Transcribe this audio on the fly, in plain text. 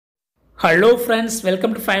Hello friends,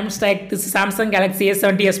 welcome to Five Tech. This is Samsung Galaxy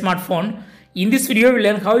A70s smartphone. In this video, we'll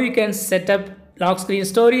learn how you can set up lock screen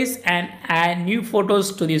stories and add new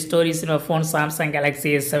photos to the stories in your phone Samsung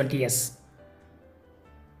Galaxy A70s.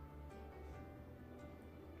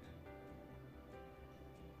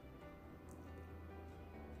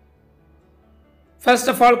 First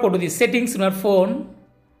of all, go to the settings in your phone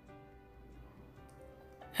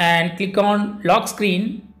and click on lock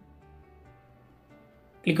screen.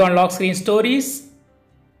 Click on lock screen stories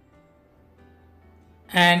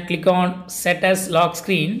and click on set as lock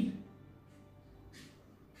screen.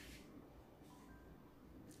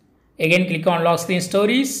 Again click on lock screen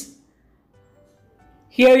stories.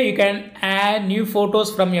 Here you can add new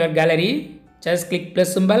photos from your gallery. Just click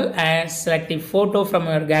plus symbol and select the photo from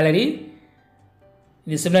your gallery.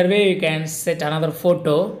 In a similar way you can set another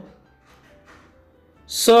photo.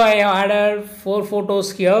 So I have added 4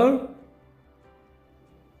 photos here.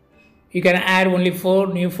 You can add only 4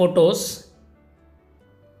 new photos,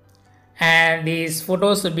 and these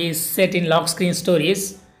photos will be set in lock screen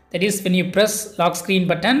stories. That is, when you press lock screen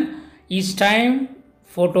button, each time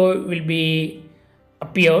photo will be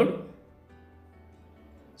appeared.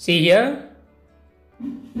 See here.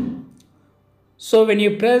 So when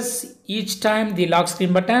you press each time the lock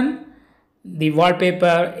screen button, the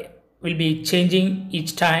wallpaper will be changing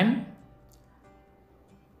each time.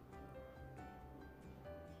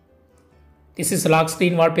 This is lock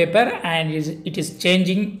screen wallpaper and it is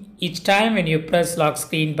changing each time when you press lock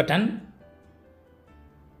screen button.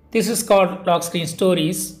 This is called lock screen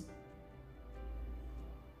stories.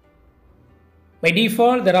 By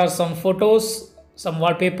default, there are some photos, some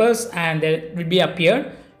wallpapers, and they will be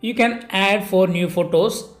appeared. You can add 4 new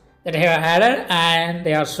photos that I have added and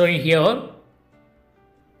they are showing here.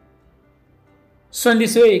 So in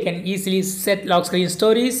this way you can easily set lock screen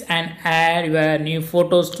stories and add your new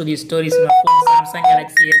photos to these stories in your phone Samsung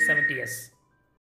Galaxy A70s.